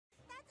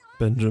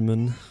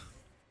Benjamin.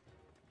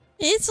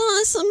 It's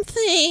awesome,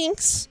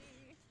 thanks!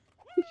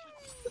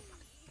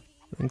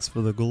 Thanks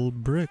for the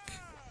gold brick,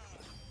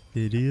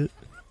 idiot.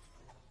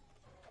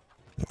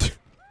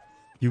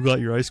 You got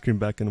your ice cream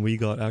back and we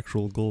got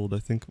actual gold. I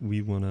think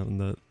we won out in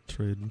that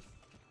trade.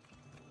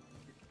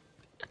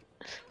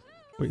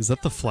 Wait, is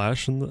that the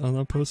Flash on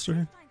that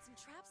poster?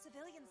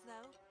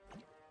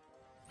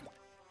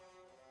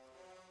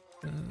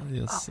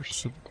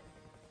 Yes.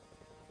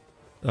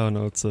 Oh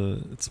no, it's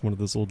one of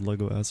those old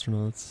Lego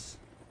astronauts.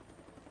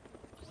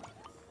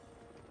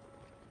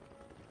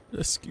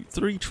 Rescue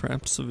 3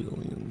 trapped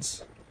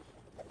civilians.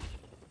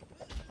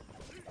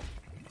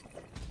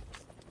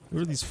 Who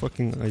are these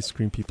fucking ice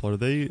cream people? Are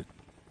they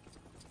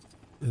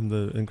in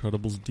the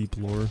Incredibles deep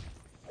lore?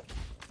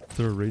 Is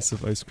there a race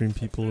of ice cream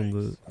people in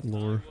the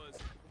lore?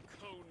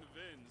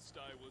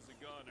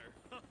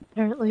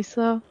 Apparently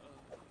so.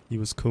 He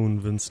was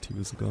convinced he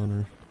was a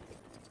goner.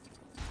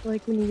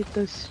 Like when you get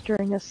those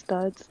string of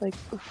studs, like,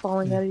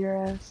 falling out of your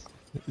ass.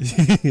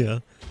 Yeah.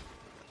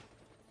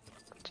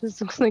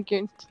 Just looks like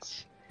you're...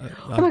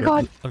 Oh my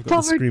god! I've got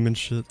the screaming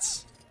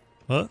shits.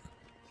 What?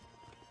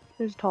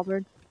 There's a tall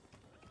bird.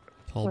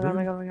 Tall bird? Oh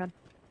my god, oh my god.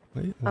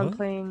 Wait, what? I'm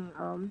playing,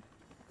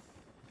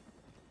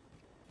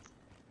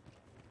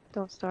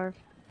 Don't Starve.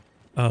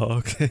 Oh,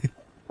 okay.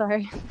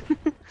 Sorry.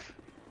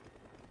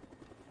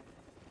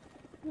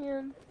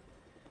 Man.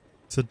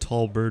 It said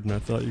tall bird and I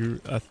thought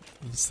I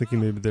was thinking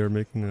maybe they were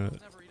making a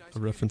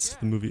reference to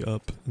the movie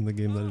Up in the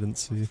game that I didn't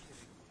see.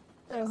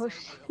 Oh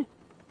shit.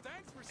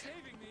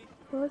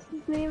 What's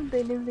his name?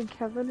 They named him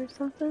Kevin or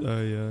something?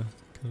 Oh yeah,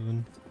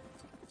 Kevin.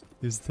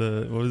 He's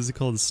the, what is he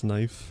called?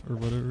 Snipe or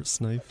whatever?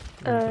 Snipe?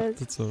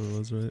 That's what it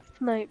was, right?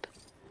 Snipe.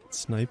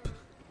 Snipe?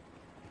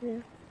 Yeah.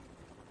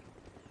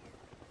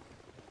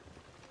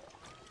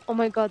 Oh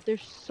my god,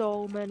 there's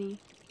so many.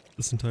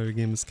 This entire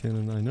game is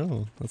canon, I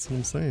know. That's what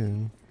I'm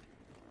saying.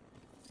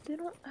 They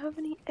don't have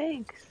any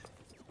eggs.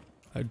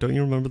 Don't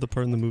you remember the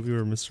part in the movie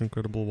where Mr.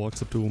 Incredible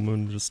walks up to a woman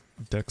and just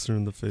decks her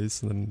in the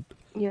face and then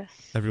yes,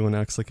 everyone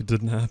acts like it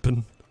didn't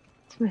happen?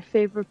 It's my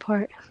favorite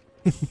part.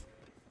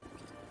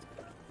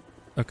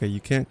 Okay, you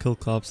can't kill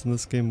cops in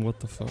this game, what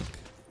the fuck?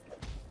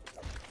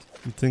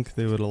 You'd think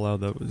they would allow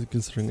that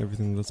considering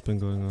everything that's been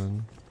going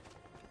on.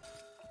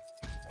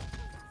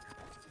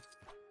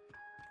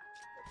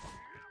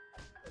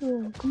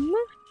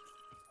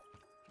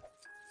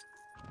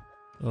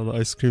 Oh, the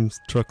ice cream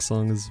truck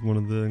song is one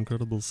of the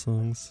Incredibles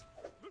songs.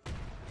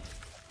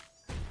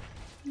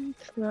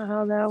 That's not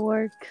how that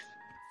works.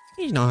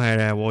 You know how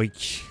that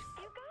works.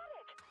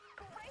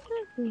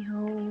 That's not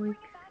how it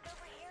works.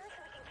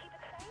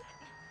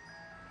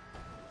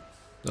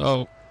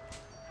 Oh.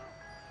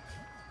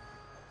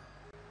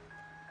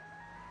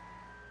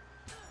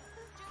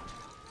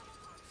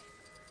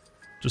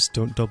 Just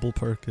don't double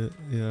park it,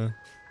 yeah.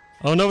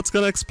 Oh no, it's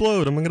gonna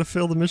explode! Am I gonna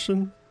fail the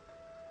mission?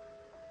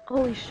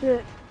 Holy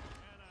shit.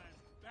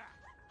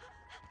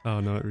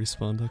 Oh no, it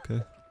respawned,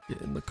 okay.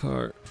 Get in the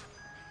car.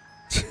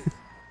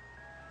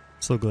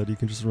 So glad you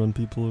can just run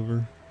people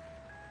over.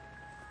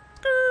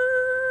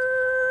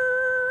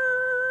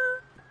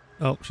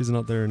 Oh, she's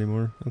not there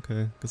anymore.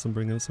 Okay, guess I'm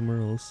bringing it somewhere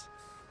else.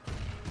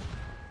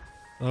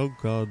 Oh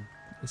god,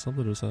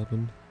 something just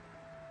happened.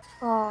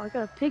 Oh, I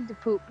got a pig to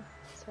poop.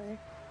 Sorry.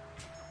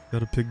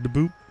 Got a pig to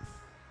boop?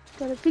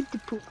 Got a pig to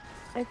poop.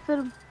 I fed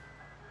him.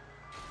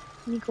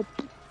 Nico.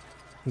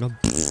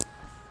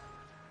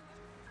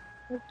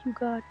 What you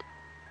got?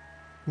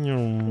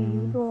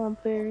 You go on,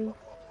 Barry.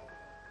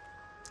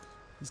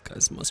 These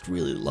guys must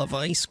really love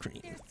ice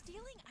cream. They're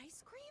stealing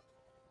ice cream?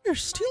 They're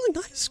stealing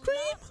ice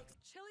cream?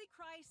 Chili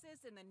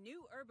crisis in the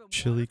new urban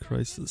Chili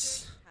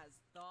crisis.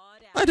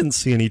 I didn't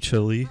see any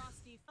chili.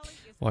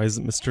 Why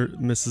isn't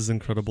Mrs.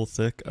 Incredible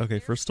thick? Okay,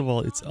 first of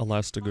all, it's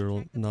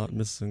Elastigirl, not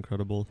Mrs.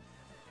 Incredible.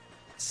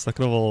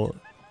 Second of all...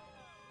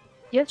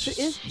 Yes, it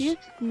is. She is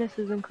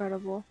Mrs.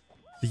 Incredible.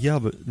 Yeah,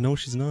 but no,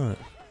 she's not.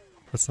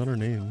 That's not her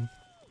name.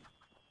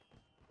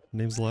 Her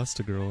name's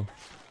Elastigirl.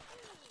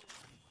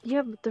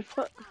 Yeah, but they're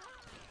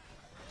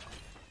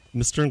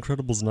Mr.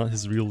 Incredible's not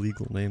his real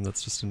legal name,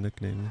 that's just a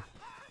nickname.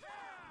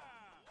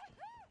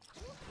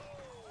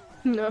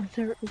 No, it's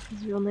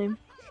his real name.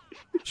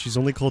 She's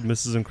only called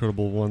Mrs.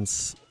 Incredible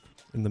once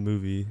in the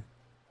movie.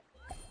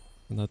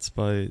 And that's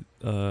by,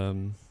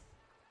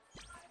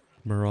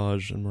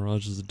 Mirage, and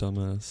Mirage is a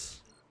dumbass.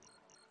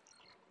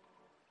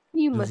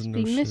 You must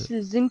be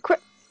Mrs.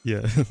 Incredible.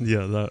 Yeah,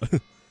 yeah,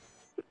 that.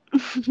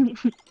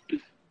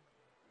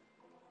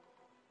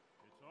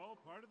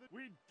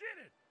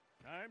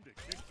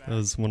 That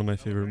was one of my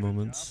favorite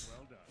moments,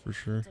 for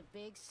sure.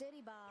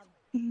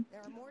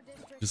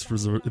 Just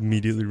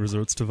immediately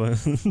resorts to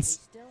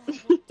violence.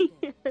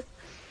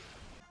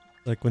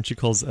 Like when she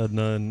calls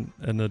Edna and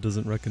Edna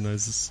doesn't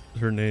recognize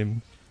her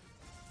name.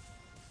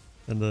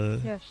 And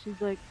yeah,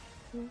 she's like...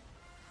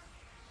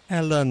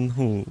 Ellen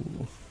who?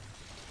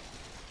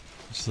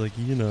 She's like,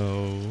 you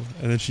know,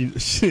 and then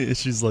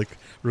she's like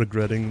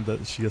regretting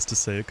that she has to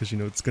say it because you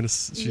know it's gonna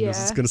knows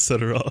it's gonna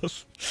set her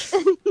off.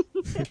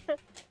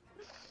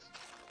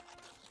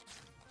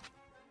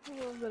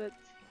 I love that it's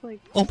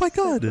like. Oh my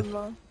god!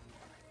 Pokemon.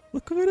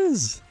 Look who it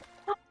is!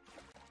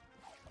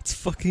 It's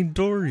fucking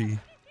Dory.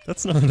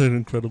 That's not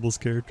an Incredibles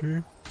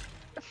character.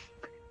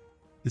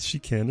 Is she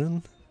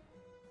canon?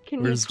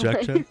 Can Where's you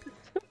Jack find-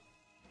 Jack?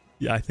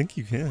 Yeah, I think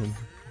you can.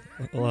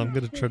 Well, I'm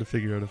gonna try to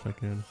figure out if I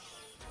can.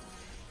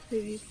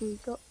 Maybe you can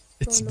go.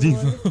 It's in the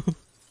water.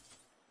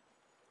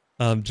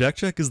 Nemo. Jack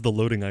Jack is the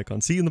loading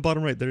icon. See in the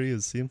bottom right, there he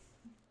is. See him?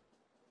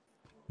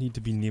 Need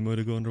to be Nemo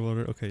to go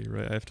underwater. Okay, you're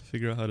right. I have to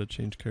figure out how to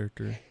change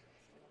character.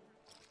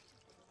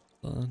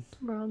 Hold on.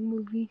 Wrong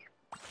movie.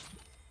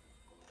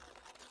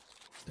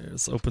 There,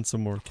 let's open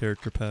some more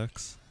character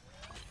packs.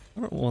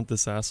 I don't want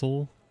this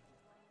asshole.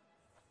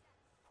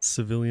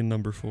 Civilian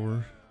number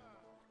 4.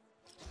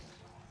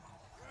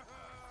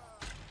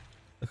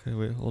 Okay,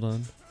 wait, hold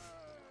on.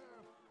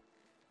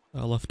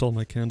 I left all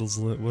my candles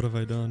lit. What have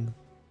I done?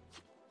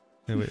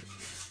 Okay, wait.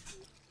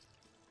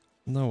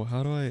 No,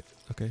 how do I...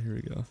 Okay, here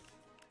we go.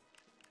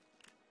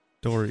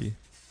 Dory.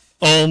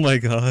 Oh my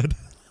god.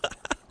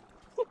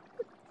 No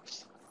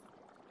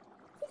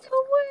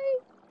way!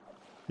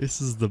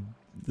 This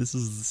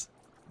is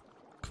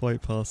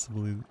quite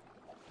possibly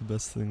the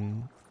best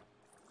thing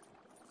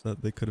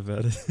that they could have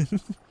added.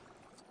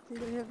 Do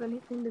they have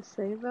anything to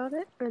say about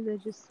it? Or they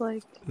just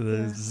like.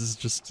 This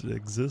just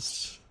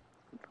exists.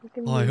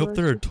 Fucking Oh, I hope Nemo's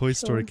there are just Toy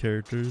Story chilling.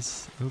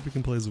 characters. I hope we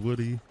can play as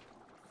Woody.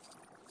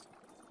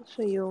 I'll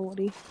show you a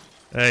Woody.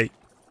 Hey!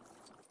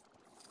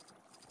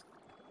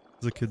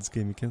 It's a kid's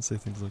game, you can't say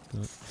things like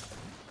that.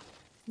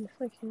 Yes,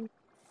 I can.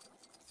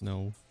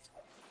 No.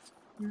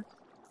 Yes.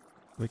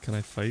 Wait, can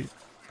I fight?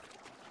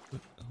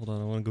 Wait, hold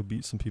on, I want to go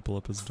beat some people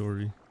up as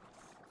Dory.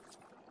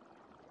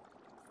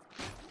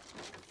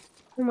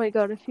 Oh my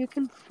god, if you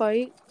can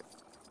fight.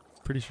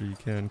 Pretty sure you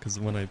can, because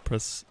when I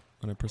press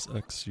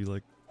X, she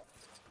like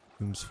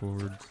moves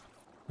forward.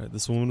 Alright,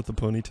 this woman with the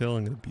ponytail,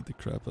 I'm gonna beat the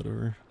crap out of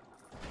her.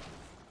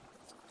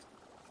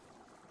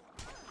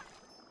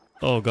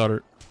 Oh, got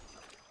her.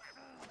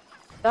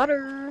 Got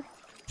her!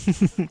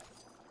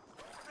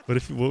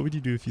 What would you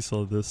do if you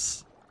saw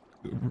this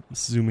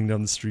zooming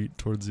down the street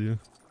towards you?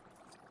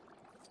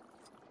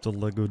 It's a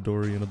Lego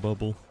Dory in a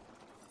bubble.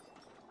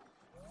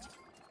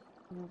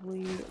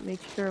 Probably make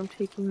sure I'm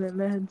taking my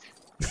meds.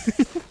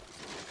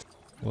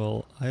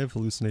 Well, I have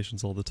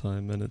hallucinations all the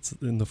time, and it's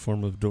in the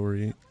form of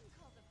Dory.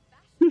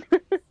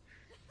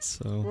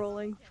 So,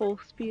 Rolling full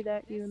speed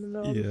at you in the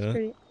middle of the yeah,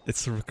 street.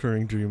 it's a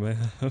recurring dream I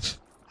have.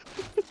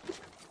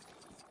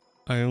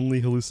 I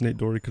only hallucinate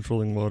Dory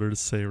controlling water to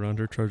stay around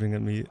her, charging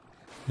at me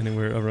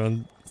anywhere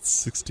around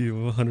 60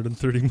 to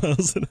 130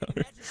 miles an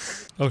hour.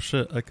 Oh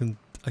shit, I can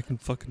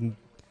fucking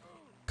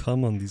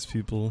come on these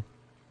people.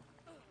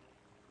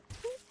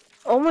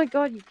 Oh my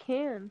god, you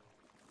can!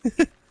 You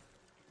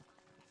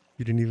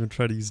didn't even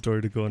try to use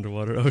Dory to go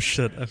underwater. Oh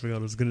shit, I forgot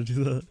I was gonna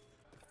do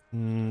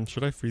that.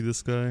 Should I free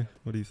this guy?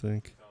 What do you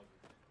think?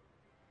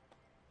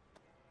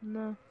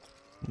 No.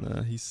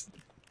 Nah, he's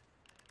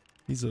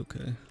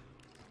okay.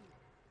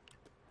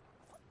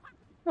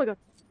 Oh my god.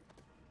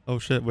 Oh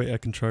shit, wait, I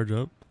can charge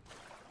up?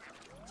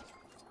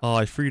 Oh,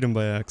 I freed him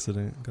by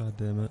accident. God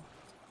damn it.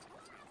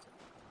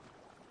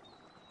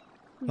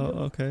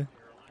 Oh, okay.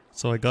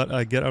 So I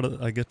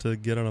get to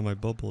get out of my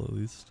bubble at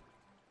least.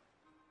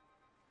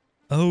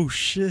 Oh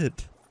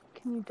shit!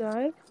 Can you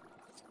dive?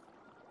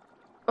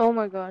 Oh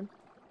my god.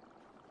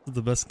 This is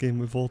the best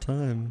game of all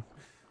time.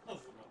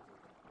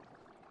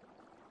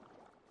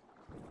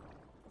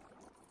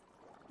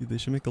 Dude, they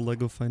should make a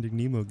Lego Finding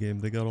Nemo game.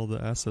 They got all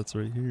the assets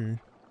right here.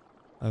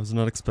 I was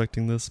not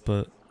expecting this,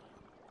 but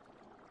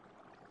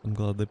I'm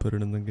glad they put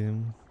it in the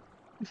game.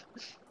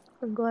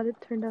 I'm glad it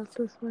turned out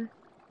this way.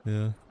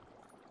 Yeah.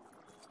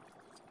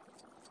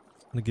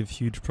 I'm gonna give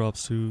huge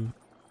props to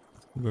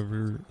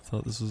whoever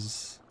thought this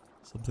was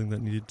something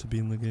that needed to be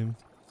in the game.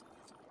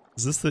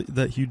 Is this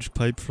that huge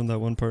pipe from that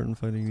one part in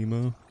Finding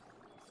Nemo?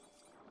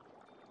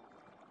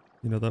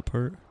 You know that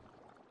part?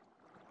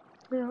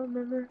 I don't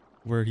remember.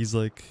 Where he's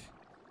like,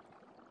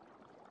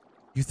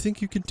 you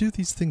think you can do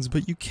these things,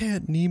 but you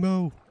can't,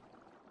 Nemo!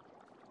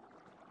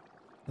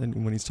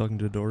 And when he's talking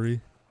to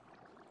Dory,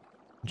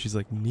 and she's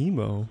like,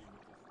 Nemo?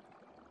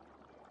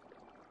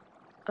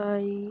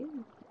 I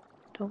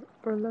don't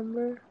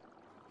remember.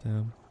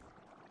 Damn.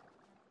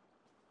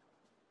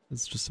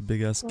 It's just a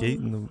big ass gate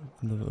in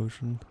the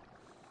ocean.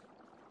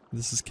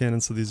 This is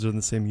canon, so these are in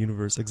the same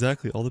universe.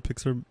 Exactly, all the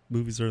Pixar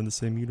movies are in the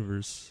same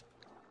universe.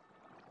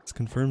 This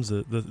confirms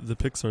it, the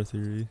Pixar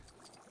theory.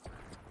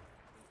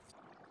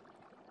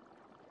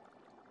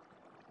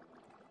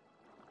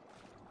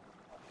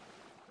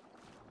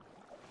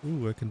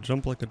 Ooh, I can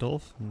jump like a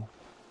dolphin.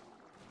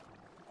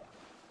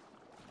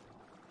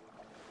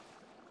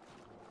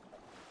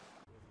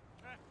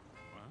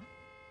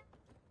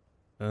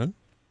 Huh?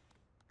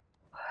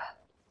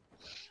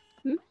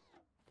 Hmm?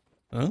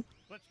 Huh?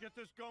 Let's get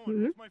this going.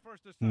 Hmm? It's my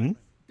first assignment.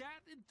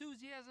 That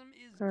enthusiasm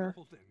is Huh.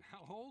 golden.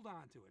 I'll hold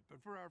on to it. But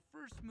for our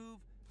first move,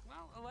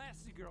 well,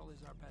 Elastigirl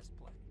is our best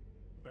play.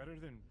 Better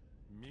than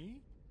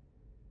me?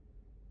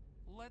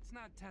 let's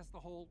not test the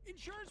whole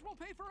insurance will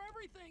pay for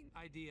everything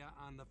idea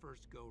on the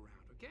first go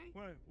round, okay?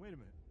 Wait a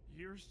minute.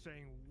 You're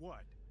saying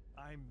what?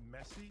 I'm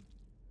messy?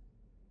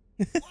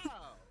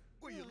 Wow!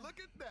 Will you look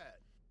at that?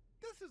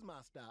 This is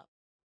my stop.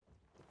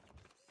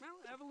 Well,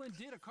 Evelyn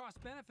did a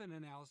cost-benefit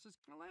analysis.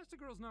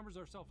 Elastigirl's numbers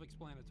are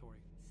self-explanatory.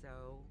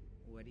 So,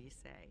 what do you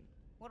say?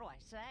 What do I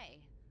say?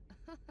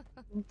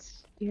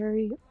 It's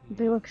scary.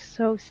 They look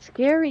so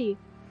scary.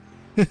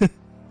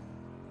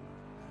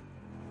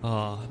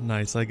 Ah,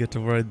 nice. I get to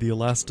ride the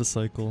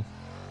Elasticycle.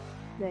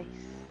 Nice.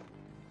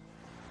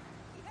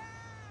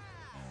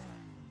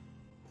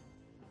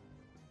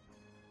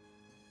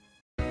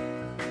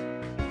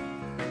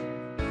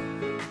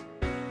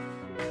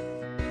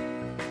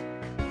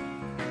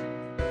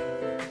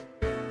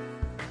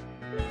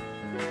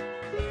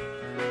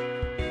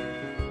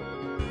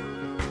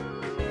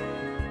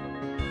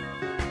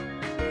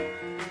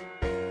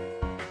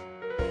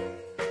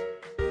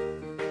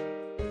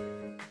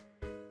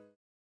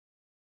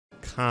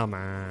 Come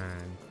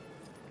on.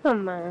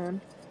 Come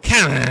on.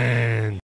 Come on!